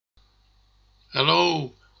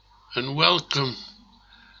Hello and welcome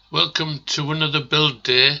to another build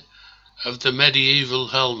day of the medieval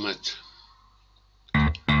helmet.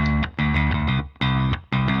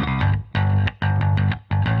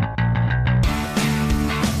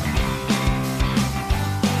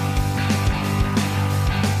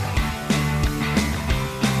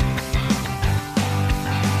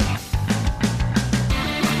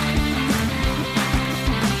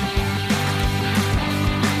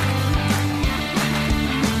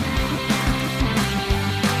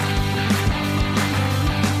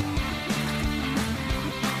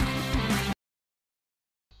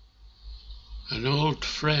 An old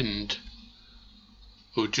friend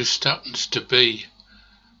who just happens to be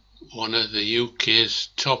one of the UK's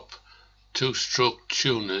top two-stroke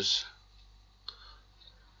tuners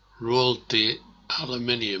rolled the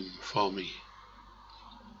aluminium for me.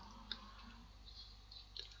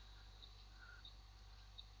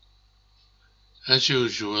 As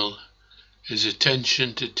usual, his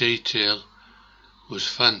attention to detail was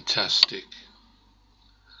fantastic.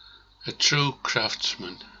 A true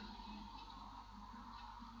craftsman.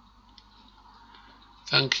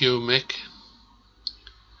 Thank you, Mick.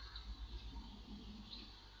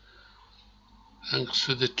 Thanks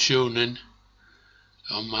for the tuning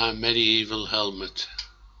on my medieval helmet.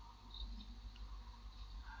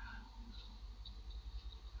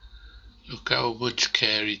 Look how much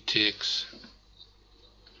care he takes.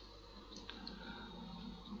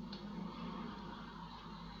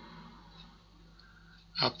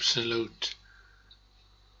 Absolute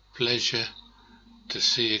pleasure to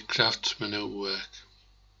see a craftsman at work.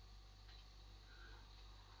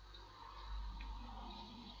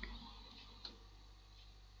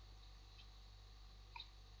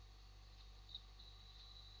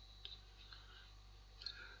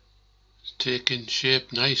 It's taking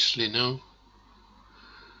shape nicely now.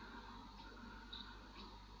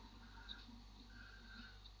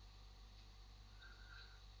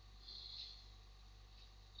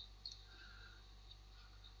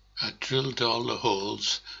 I drilled all the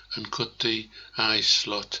holes and cut the eye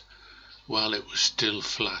slot while it was still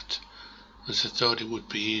flat, as I thought it would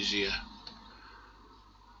be easier.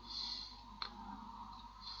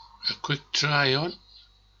 A quick try on,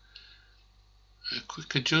 a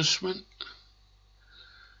quick adjustment.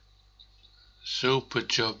 Super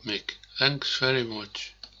job, Mick. Thanks very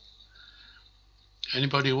much.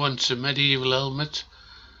 Anybody wants a medieval helmet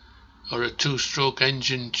or a two-stroke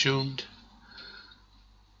engine tuned?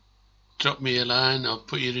 Drop me a line, I'll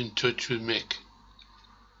put you in touch with Mick.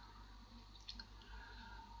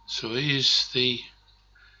 So here's the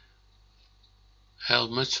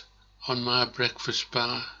helmet on my breakfast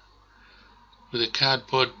bar with a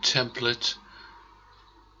cardboard template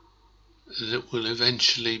that will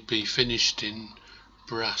eventually be finished in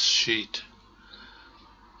brass sheet.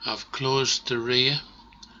 I've closed the rear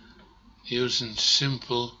using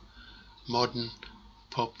simple modern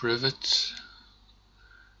pop rivets.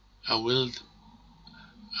 I will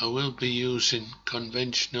be using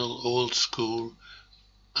conventional old school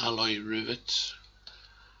alloy rivets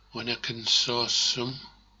when I can source some.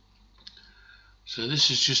 So this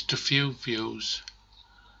is just a few views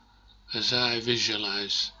as I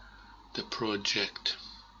visualize the project,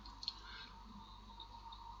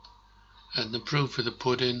 and the proof of the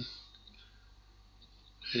pudding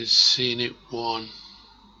is seeing it worn.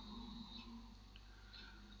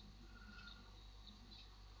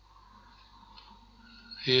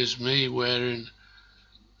 Here's me wearing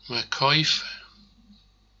my coif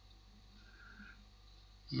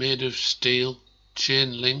made of steel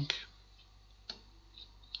chain link,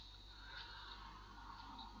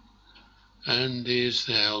 and here's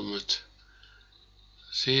the helmet.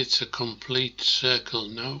 See, it's a complete circle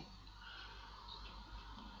now.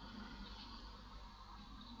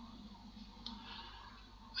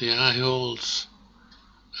 The eye holes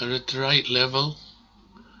are at the right level.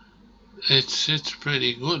 It's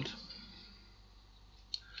pretty good.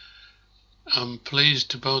 I'm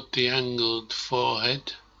pleased about the angled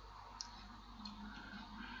forehead.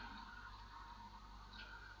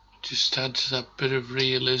 Just adds that bit of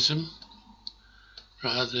realism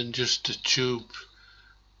rather than just a tube.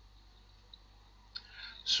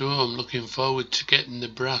 So I'm looking forward to getting the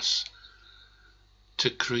brass to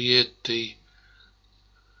create the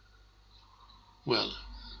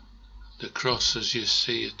cross as you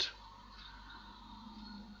see it.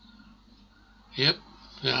 Yep,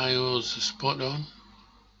 the eye holes are spot on.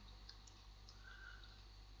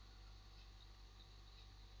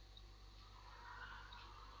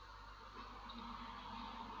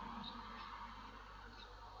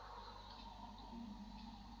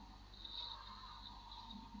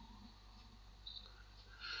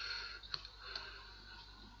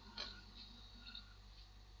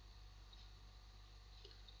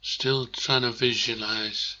 still trying to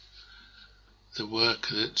visualize the work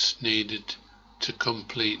that's needed to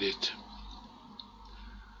complete it.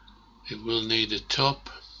 It will need a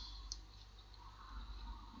top,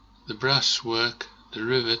 the brass work, the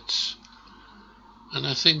rivets, and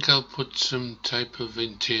I think I'll put some type of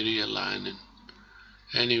interior lining.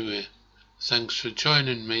 Anyway, thanks for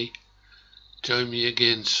joining me. Join me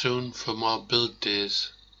again soon for more build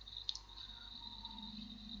days.